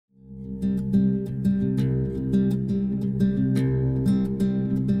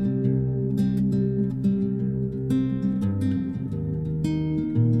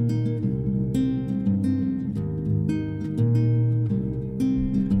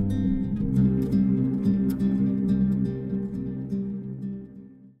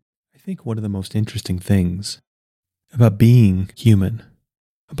think one of the most interesting things about being human,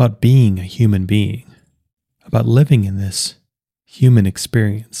 about being a human being, about living in this human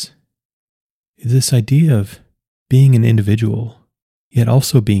experience, is this idea of being an individual, yet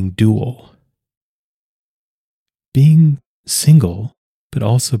also being dual. Being single, but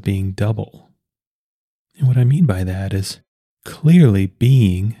also being double. And what I mean by that is clearly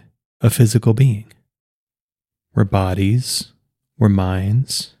being a physical being. We're bodies, we're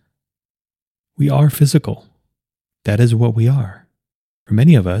minds. We are physical. That is what we are. For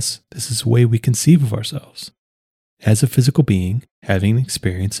many of us, this is the way we conceive of ourselves, as a physical being having an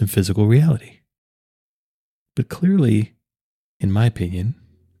experience in physical reality. But clearly, in my opinion,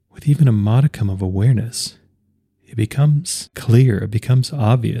 with even a modicum of awareness, it becomes clear, it becomes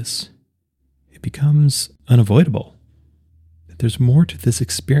obvious, it becomes unavoidable that there's more to this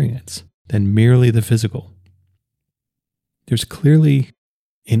experience than merely the physical. There's clearly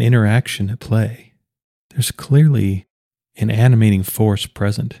an interaction at play. There's clearly an animating force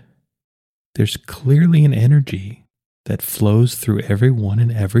present. There's clearly an energy that flows through everyone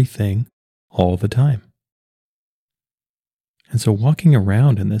and everything all the time. And so walking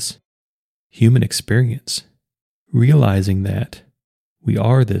around in this human experience, realizing that we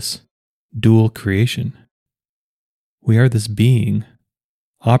are this dual creation, we are this being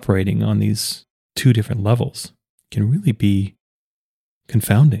operating on these two different levels, can really be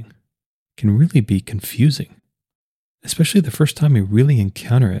confounding, can really be confusing, especially the first time we really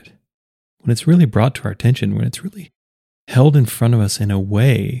encounter it, when it's really brought to our attention, when it's really held in front of us in a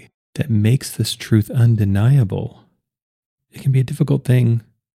way that makes this truth undeniable. It can be a difficult thing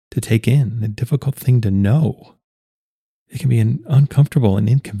to take in, a difficult thing to know. It can be an uncomfortable and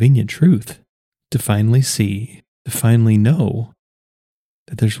inconvenient truth to finally see, to finally know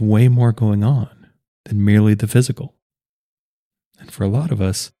that there's way more going on than merely the physical. And for a lot of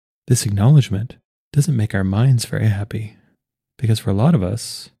us, this acknowledgement doesn't make our minds very happy. Because for a lot of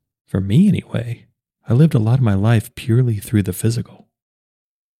us, for me anyway, I lived a lot of my life purely through the physical,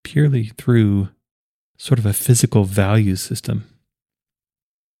 purely through sort of a physical value system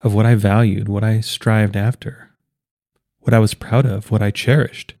of what I valued, what I strived after, what I was proud of, what I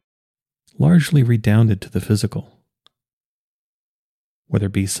cherished, largely redounded to the physical. Whether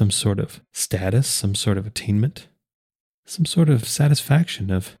it be some sort of status, some sort of attainment, some sort of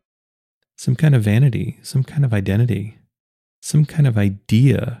satisfaction of some kind of vanity, some kind of identity, some kind of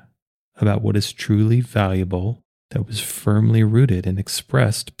idea about what is truly valuable that was firmly rooted and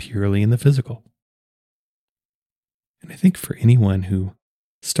expressed purely in the physical. And I think for anyone who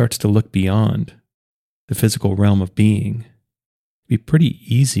starts to look beyond the physical realm of being, it'd be pretty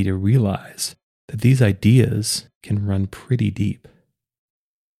easy to realize that these ideas can run pretty deep.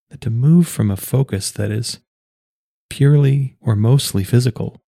 That to move from a focus that is purely or mostly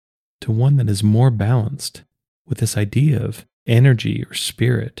physical to one that is more balanced with this idea of energy or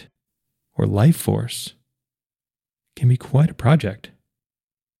spirit or life force can be quite a project.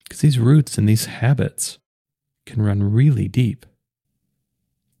 Because these roots and these habits can run really deep.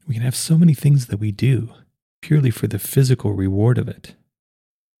 We can have so many things that we do purely for the physical reward of it.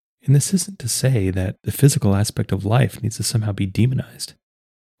 And this isn't to say that the physical aspect of life needs to somehow be demonized,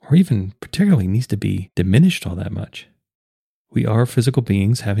 or even particularly needs to be diminished all that much. We are physical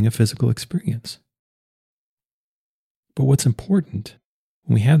beings having a physical experience. But what's important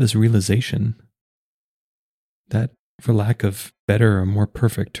when we have this realization that, for lack of better or more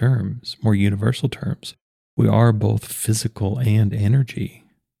perfect terms, more universal terms, we are both physical and energy.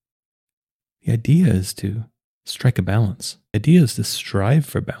 The idea is to strike a balance. The idea is to strive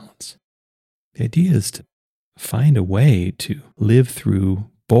for balance. The idea is to find a way to live through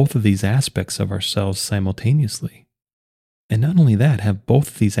both of these aspects of ourselves simultaneously. And not only that, have both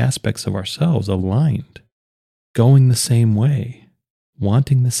of these aspects of ourselves aligned, going the same way,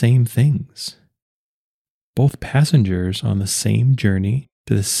 wanting the same things. Both passengers on the same journey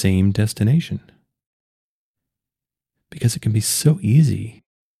to the same destination. Because it can be so easy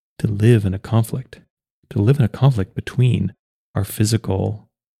to live in a conflict between our physical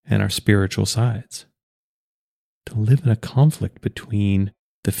and our spiritual sides, to live in a conflict between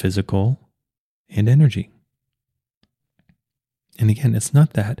the physical and energy. And again, it's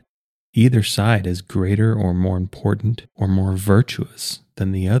not that either side is greater or more important or more virtuous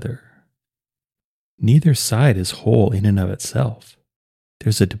than the other. Neither side is whole in and of itself.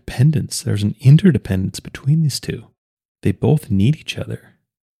 There's a dependence, there's an interdependence between these two. They both need each other.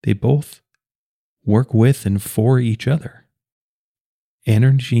 They both work with and for each other.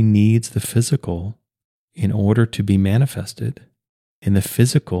 Energy needs the physical in order to be manifested, and the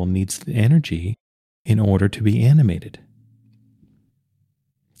physical needs the energy in order to be animated.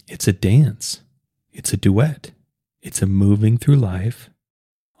 It's a dance. It's a duet. It's a moving through life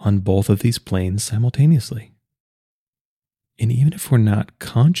on both of these planes simultaneously. And even if we're not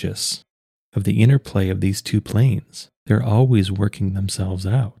conscious of the interplay of these two planes, they're always working themselves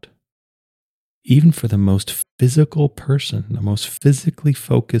out. Even for the most physical person, the most physically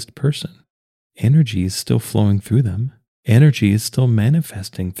focused person, energy is still flowing through them. Energy is still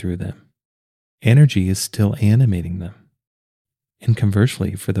manifesting through them. Energy is still animating them. And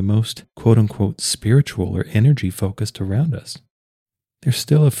conversely, for the most quote unquote spiritual or energy focused around us, they're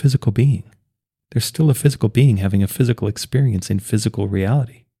still a physical being. They're still a physical being having a physical experience in physical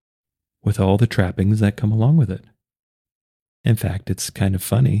reality with all the trappings that come along with it. In fact, it's kind of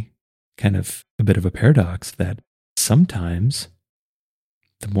funny, kind of a bit of a paradox that sometimes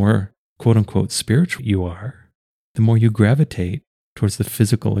the more quote unquote spiritual you are, the more you gravitate towards the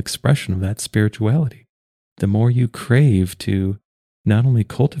physical expression of that spirituality. The more you crave to not only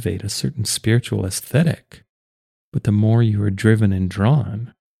cultivate a certain spiritual aesthetic, but the more you are driven and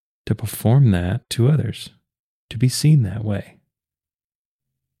drawn to perform that to others, to be seen that way.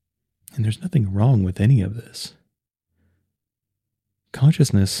 And there's nothing wrong with any of this.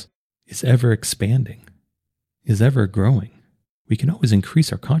 Consciousness is ever expanding, is ever growing. We can always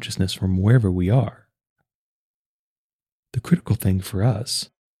increase our consciousness from wherever we are. The critical thing for us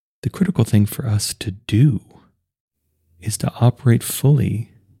to do is to operate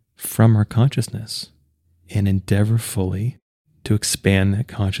fully from our consciousness and endeavor fully to expand that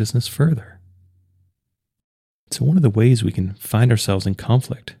consciousness further. So one of the ways we can find ourselves in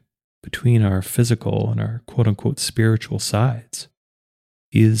conflict between our physical and our quote-unquote spiritual sides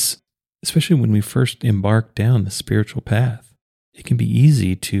is, especially when we first embark down the spiritual path, it can be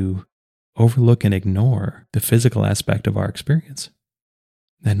easy to overlook and ignore the physical aspect of our experience.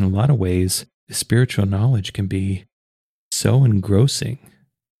 And in a lot of ways, the spiritual knowledge can be so engrossing,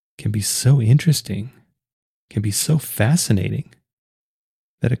 can be so interesting, can be so fascinating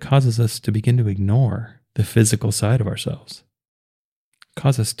that it causes us to begin to ignore the physical side of ourselves. It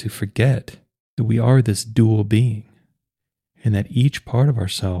causes us to forget that we are this dual being and that each part of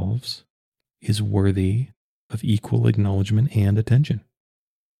ourselves is worthy of equal acknowledgement and attention.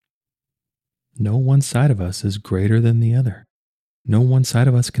 No one side of us is greater than the other. No one side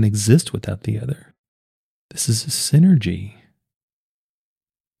of us can exist without the other. This is a synergy.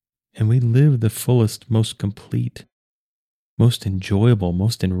 And we live the fullest, most complete, most enjoyable,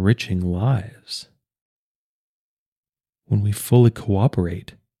 most enriching lives when we fully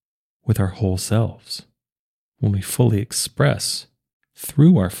cooperate with our whole selves, when we fully express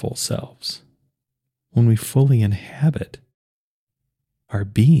through our full selves, when we fully inhabit our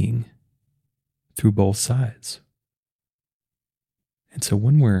being through both sides. And so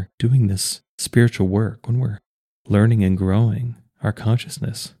when we're doing this spiritual work, when we're learning and growing our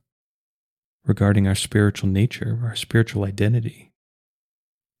consciousness regarding our spiritual nature, our spiritual identity,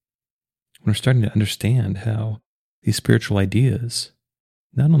 when we're starting to understand how these spiritual ideas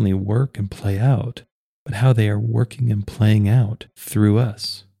not only work and play out, but how they are working and playing out through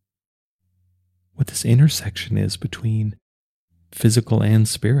us. What this intersection is between physical and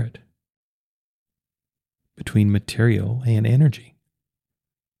spirit, between material and energy.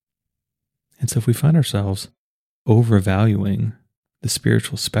 And so if we find ourselves overvaluing the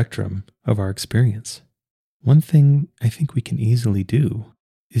spiritual spectrum of our experience, one thing I think we can easily do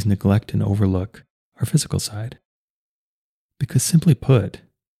is neglect and overlook our physical side. Because simply put,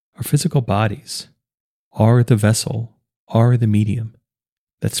 our physical bodies are the vessel, are the medium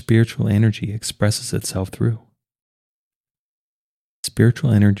that spiritual energy expresses itself through. Spiritual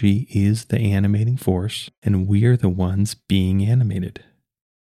energy is the animating force, and we are the ones being animated.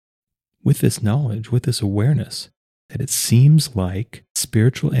 With this knowledge, with this awareness, that it seems like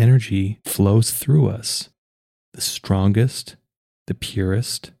spiritual energy flows through us the strongest, the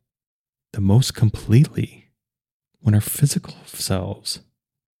purest, the most completely when our physical selves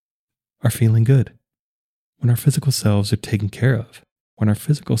are feeling good, when our physical selves are taken care of, when our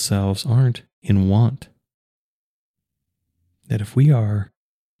physical selves aren't in want. That if we are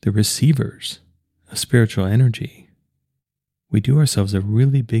the receivers of spiritual energy, we do ourselves a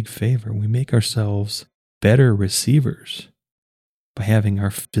really big favor. We make ourselves better receivers by having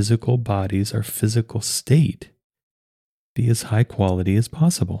our physical bodies, our physical state, be as high quality as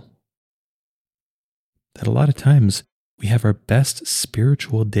possible. That a lot of times we have our best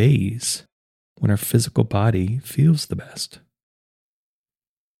spiritual days when our physical body feels the best.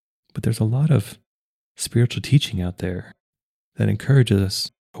 But there's a lot of spiritual teaching out there that encourages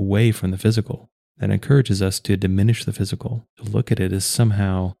us away from the physical, that encourages us to diminish the physical, to look at it as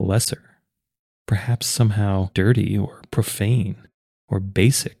somehow lesser, perhaps somehow dirty or profane, or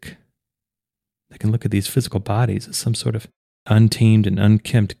basic, that can look at these physical bodies as some sort of untamed and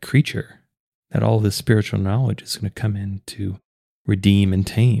unkempt creature that all this spiritual knowledge is going to come in to redeem and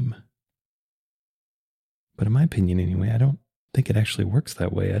tame. But in my opinion, anyway, I don't think it actually works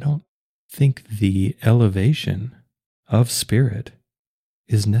that way. I don't think the elevation of spirit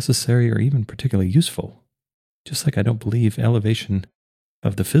is necessary or even particularly useful. Just like I don't believe elevation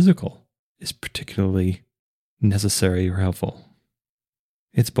of the physical is particularly necessary or helpful.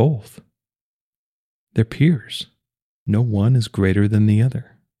 It's both. They're peers. No one is greater than the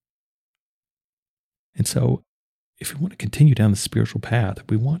other. And so, if we want to continue down the spiritual path, if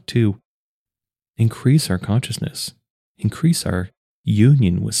we want to increase our consciousness, increase our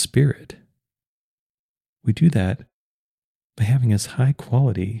union with spirit, we do that by having as high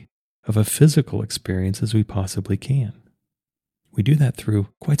quality of a physical experience as we possibly can. We do that through,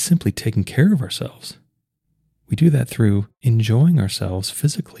 quite simply, taking care of ourselves. We do that through enjoying ourselves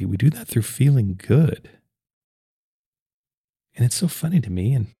physically. We do that through feeling good. And it's so funny to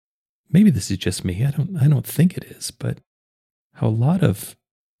me, and maybe this is just me, I don't think it is, but how a lot of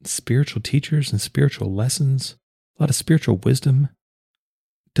spiritual teachers and spiritual lessons, a lot of spiritual wisdom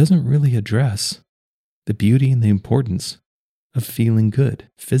doesn't really address the beauty and the importance of feeling good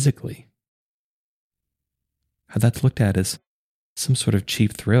physically. How that's looked at as some sort of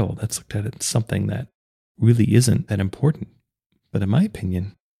cheap thrill. That's looked at as something that really isn't that important. But in my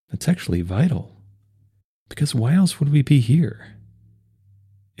opinion, it's actually vital. Because why else would we be here?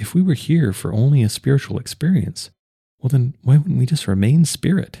 If we were here for only a spiritual experience, well then why wouldn't we just remain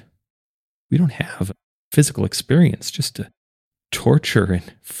spirit? We don't have a physical experience just to torture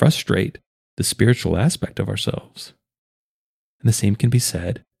and frustrate the spiritual aspect of ourselves. And the same can be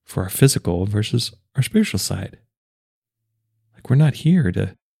said for our physical versus our spiritual side. Like, we're not here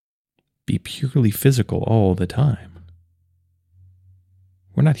to be purely physical all the time.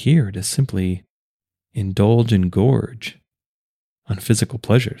 We're not here to simply indulge and gorge on physical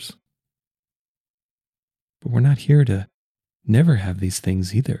pleasures. But we're not here to never have these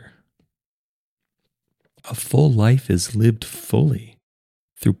things either. A full life is lived fully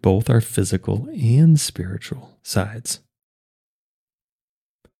through both our physical and spiritual sides.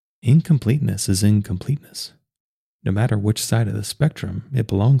 Incompleteness is incompleteness, no matter which side of the spectrum it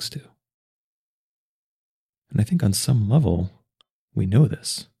belongs to. And I think on some level, we know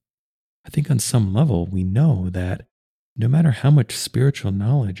this. I think on some level, we know that no matter how much spiritual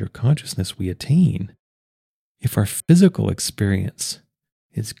knowledge or consciousness we attain, if our physical experience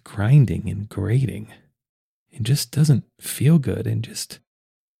is grinding and grating and just doesn't feel good and just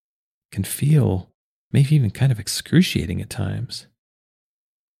can feel maybe even kind of excruciating at times,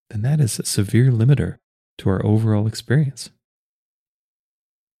 then that is a severe limiter to our overall experience.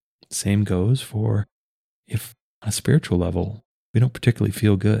 Same goes for if on a spiritual level, we don't particularly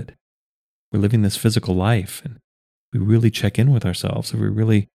feel good. We're living this physical life and we really check in with ourselves, and we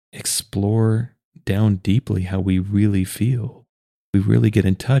really explore down deeply how we really feel. We really get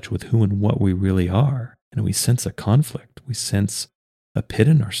in touch with who and what we really are. And we sense a conflict. We sense a pit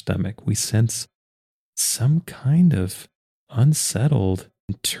in our stomach. We sense some kind of unsettled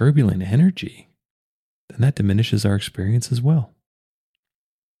and turbulent energy. Then that diminishes our experience as well.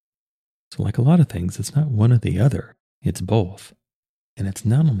 So like a lot of things, it's not one or the other. It's both. And it's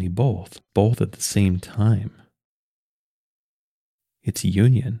not only both at the same time. It's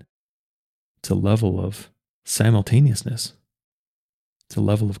union. It's a level of simultaneousness. It's a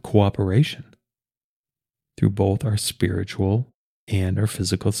level of cooperation through both our spiritual and our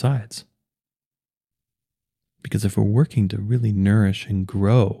physical sides. Because if we're working to really nourish and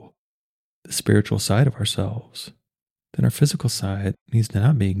grow the spiritual side of ourselves, then our physical side needs to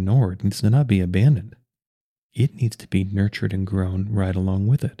not be ignored, needs to not be abandoned. It needs to be nurtured and grown right along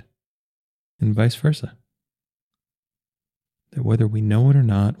with it, and vice versa. That whether we know it or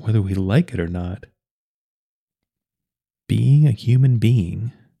not, whether we like it or not, being a human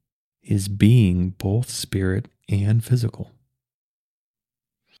being is being both spirit and physical.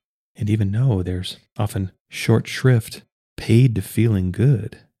 And even though there's often short shrift paid to feeling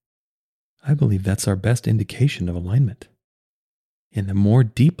good, I believe that's our best indication of alignment. And the more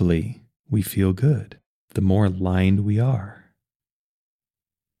deeply we feel good, the more aligned we are.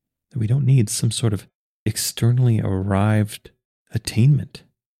 That we don't need some sort of externally arrived attainment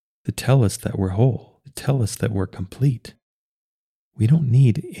to tell us that we're whole, to tell us that we're complete. We don't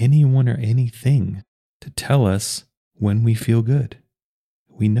need anyone or anything to tell us when we feel good.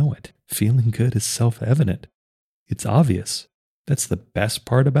 We know it. Feeling good is self-evident. It's obvious. That's the best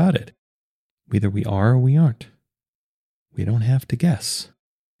part about it. Either we are or we aren't. We don't have to guess.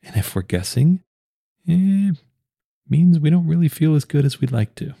 And if we're guessing, means we don't really feel as good as we'd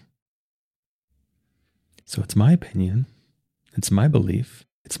like to. So it's my opinion, it's my belief,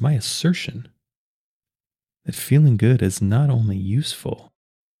 it's my assertion that feeling good is not only useful,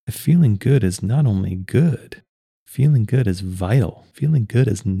 that feeling good is not only good, feeling good is vital, feeling good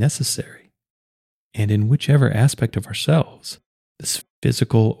is necessary. And in whichever aspect of ourselves, the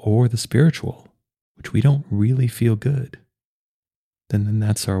physical or the spiritual, which we don't really feel good, then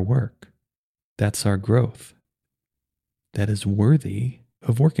that's our work. That's our growth. That is worthy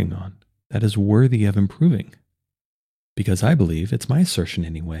of working on. That is worthy of improving. Because I believe, it's my assertion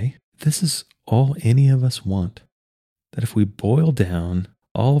anyway, this is all any of us want. That if we boil down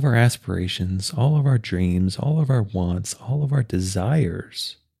all of our aspirations, all of our dreams, all of our wants, all of our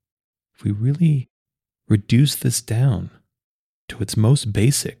desires, if we really reduce this down to its most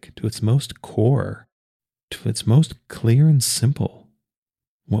basic, to its most core, to its most clear and simple,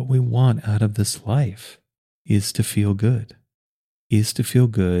 what we want out of this life is to feel good, is to feel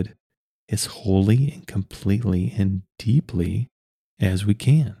good as wholly and completely and deeply as we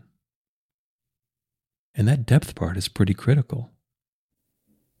can. And that depth part is pretty critical.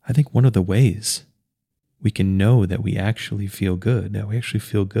 I think one of the ways we can know that we actually feel good, that we actually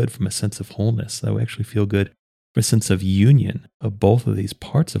feel good from a sense of wholeness, that we actually feel good from a sense of union of both of these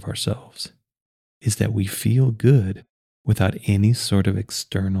parts of ourselves, is that we feel good without any sort of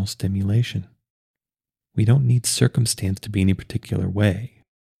external stimulation. We don't need circumstance to be any particular way.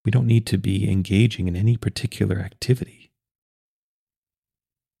 We don't need to be engaging in any particular activity.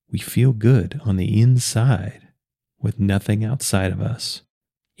 We feel good on the inside with nothing outside of us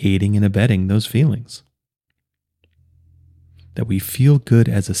aiding and abetting those feelings. That we feel good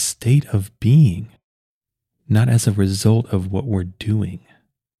as a state of being, not as a result of what we're doing.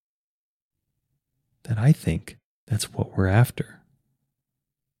 That I think that's what we're after.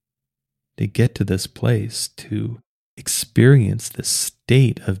 To get to this place, to experience the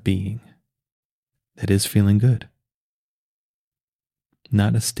state of being that is feeling good.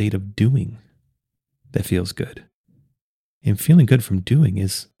 Not a state of doing that feels good. And feeling good from doing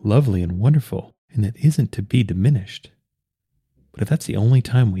is lovely and wonderful, and it isn't to be diminished. But if that's the only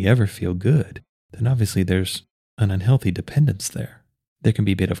time we ever feel good, then obviously there's an unhealthy dependence there. There can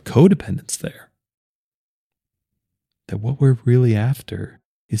be a bit of codependence there. That what we're really after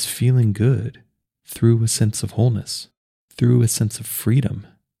is feeling good through a sense of wholeness, through a sense of freedom,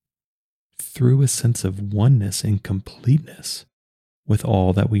 through a sense of oneness and completeness with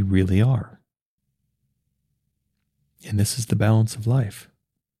all that we really are. And this is the balance of life.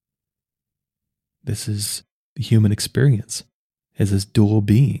 This is the human experience as this dual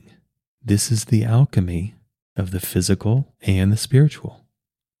being. This is the alchemy of the physical and the spiritual.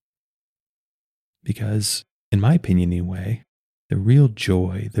 Because, in my opinion anyway, the real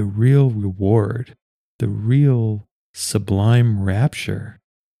joy, the real reward, the real sublime rapture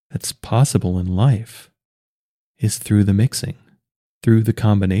that's possible in life is through the mixing, through the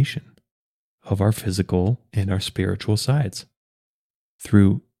combination of our physical and our spiritual sides,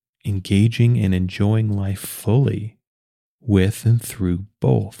 through engaging and enjoying life fully with and through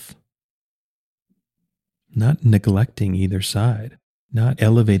both. Not neglecting either side, not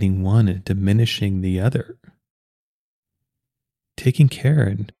elevating one and diminishing the other. Taking care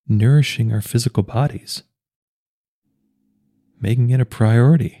and nourishing our physical bodies. Making it a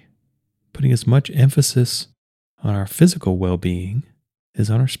priority. Putting as much emphasis on our physical well-being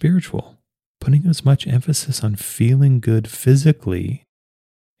as on our spiritual. Putting as much emphasis on feeling good physically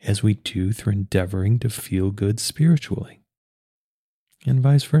as we do through endeavoring to feel good spiritually. And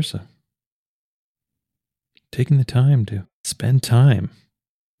vice versa. Taking the time to spend time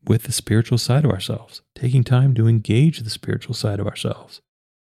with the spiritual side of ourselves. Taking time to engage the spiritual side of ourselves.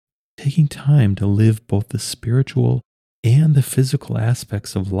 Taking time to live both the spiritual and the physical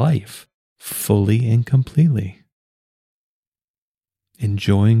aspects of life fully and completely.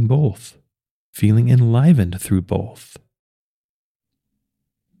 Enjoying both. Feeling enlivened through both.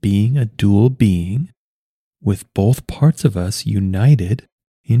 Being a dual being with both parts of us united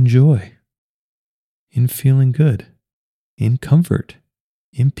in joy, in feeling good, in comfort,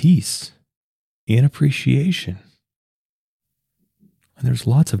 in peace, in appreciation. And there's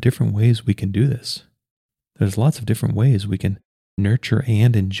lots of different ways we can do this. There's lots of different ways we can nurture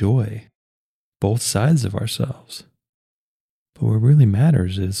and enjoy both sides of ourselves. But what really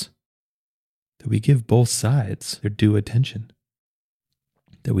matters is that we give both sides their due attention,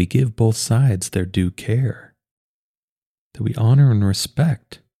 that we give both sides their due care, that we honor and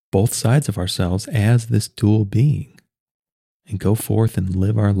respect both sides of ourselves as this dual being, and go forth and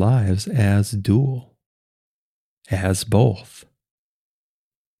live our lives as dual, as both.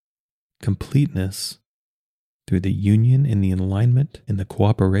 Completeness through the union and the alignment and the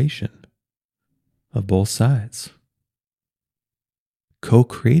cooperation of both sides,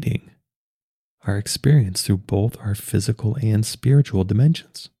 co-creating our experience through both our physical and spiritual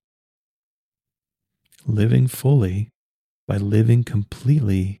dimensions. Living fully by living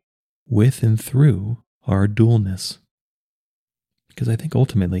completely with and through our dualness. Because I think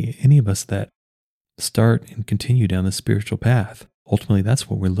ultimately, any of us that start and continue down the spiritual path, ultimately that's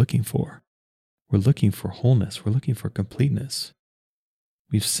what we're looking for. We're looking for wholeness. We're looking for completeness.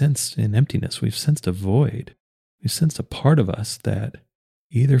 We've sensed an emptiness. We've sensed a void. We've sensed a part of us that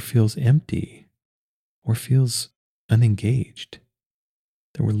either feels empty or feels unengaged.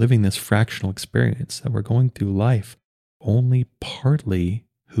 That we're living this fractional experience, that we're going through life only partly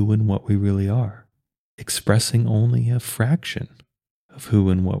who and what we really are, expressing only a fraction of who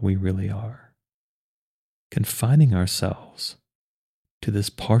and what we really are, confining ourselves to this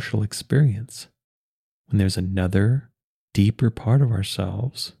partial experience when there's another deeper part of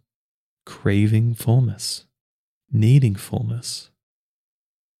ourselves craving fullness, needing fullness,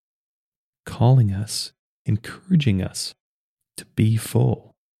 calling us, encouraging us to be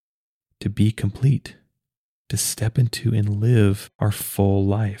full, to be complete, to step into and live our full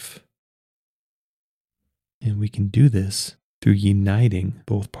life. And we can do this through uniting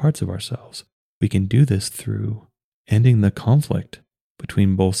both parts of ourselves. We can do this through ending the conflict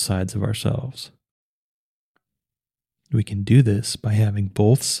between both sides of ourselves. We can do this by having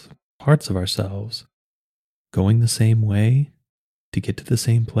both parts of ourselves going the same way, to get to the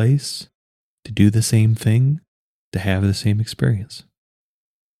same place, to do the same thing, to have the same experience.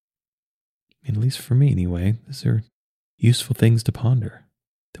 And at least for me anyway, these are useful things to ponder.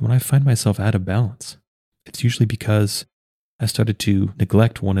 That when I find myself out of balance, it's usually because I started to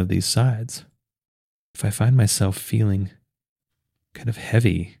neglect one of these sides. If I find myself feeling kind of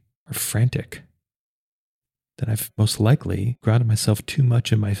heavy or frantic, then I've most likely grounded myself too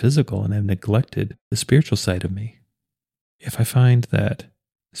much in my physical and I've neglected the spiritual side of me. If I find that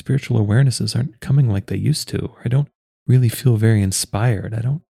spiritual awarenesses aren't coming like they used to, or I don't really feel very inspired, I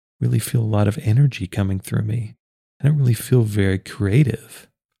don't really feel a lot of energy coming through me, I don't really feel very creative,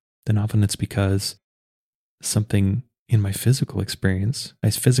 then often it's because something in my physical experience,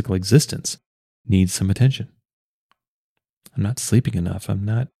 my physical existence, needs some attention. I'm not sleeping enough. I'm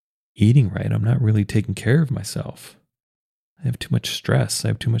not eating right. I'm not really taking care of myself. I have too much stress. I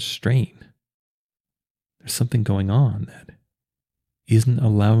have too much strain. There's something going on that isn't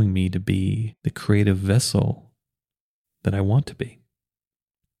allowing me to be the creative vessel that I want to be.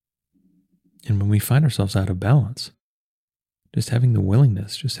 And when we find ourselves out of balance, just having the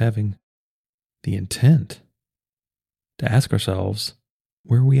willingness, just having the intent to ask ourselves,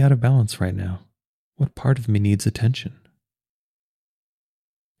 where are we out of balance right now? What part of me needs attention?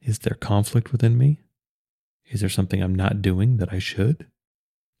 Is there conflict within me? Is there something I'm not doing that I should?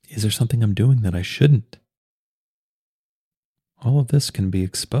 Is there something I'm doing that I shouldn't? All of this can be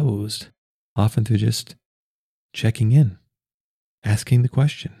exposed, often through just checking in, asking the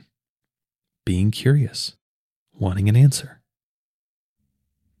question, being curious, wanting an answer.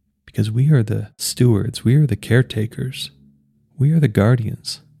 Because we are the stewards, we are the caretakers, we are the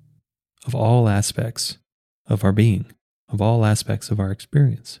guardians of all aspects of our being, of all aspects of our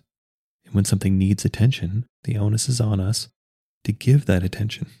experience. And when something needs attention, the onus is on us to give that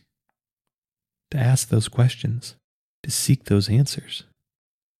attention, to ask those questions, to seek those answers.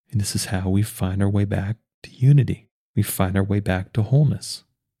 And this is how we find our way back to unity. We find our way back to wholeness.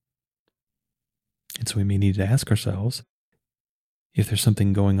 And so we may need to ask ourselves, if there's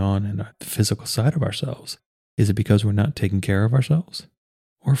something going on in the physical side of ourselves, is it because we're not taking care of ourselves?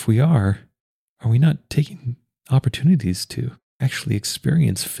 Or if we are we not taking opportunities to actually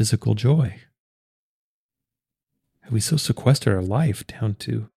experience physical joy? Have we so sequestered our life down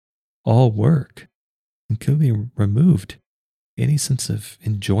to all work and clearly removed any sense of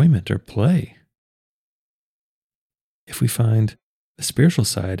enjoyment or play? If we find the spiritual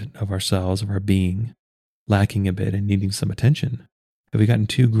side of ourselves, of our being, lacking a bit and needing some attention, have we gotten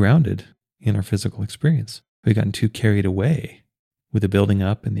too grounded in our physical experience? Have we gotten too carried away with the building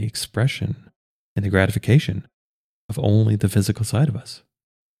up and the expression and the gratification of only the physical side of us?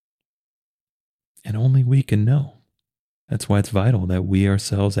 And only we can know. That's why it's vital that we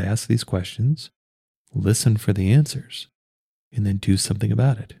ourselves ask these questions, listen for the answers, and then do something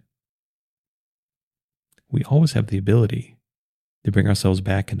about it. We always have the ability to bring ourselves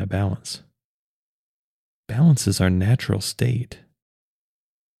back into balance. Balance is our natural state.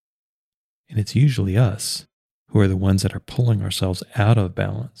 And it's usually us who are the ones that are pulling ourselves out of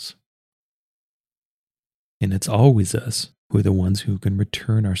balance. And it's always us who are the ones who can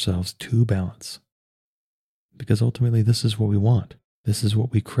return ourselves to balance. Because ultimately, this is what we want. This is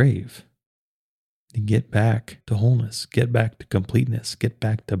what we crave. To get back to wholeness, get back to completeness, get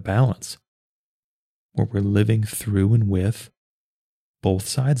back to balance, where we're living through and with both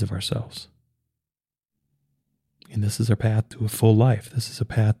sides of ourselves. And this is our path to a full life. This is a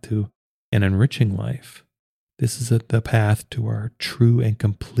path to an enriching life. This is the path to our true and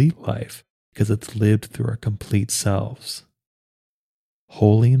complete life, because it's lived through our complete selves,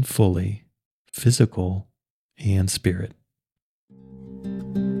 wholly and fully, physical and spirit.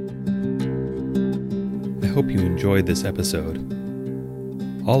 I hope you enjoyed this episode.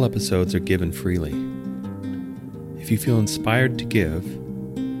 All episodes are given freely. If you feel inspired to give,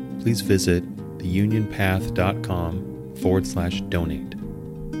 please visit theunionpath.com/donate.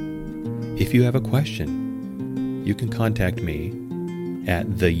 If you have a question, you can contact me at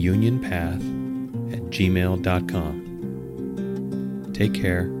theunionpath@gmail.com. Take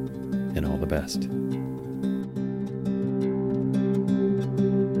care and all the best.